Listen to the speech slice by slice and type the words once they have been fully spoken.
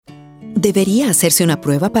¿Debería hacerse una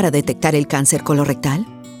prueba para detectar el cáncer colorectal?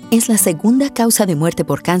 Es la segunda causa de muerte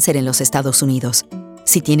por cáncer en los Estados Unidos.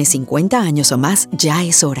 Si tienes 50 años o más, ya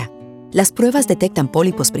es hora. Las pruebas detectan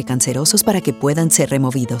pólipos precancerosos para que puedan ser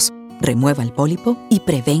removidos. Remueva el pólipo y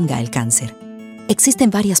prevenga el cáncer.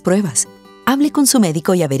 Existen varias pruebas. Hable con su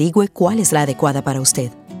médico y averigüe cuál es la adecuada para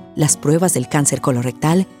usted. Las pruebas del cáncer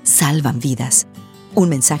colorectal salvan vidas. Un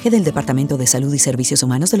mensaje del Departamento de Salud y Servicios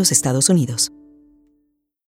Humanos de los Estados Unidos.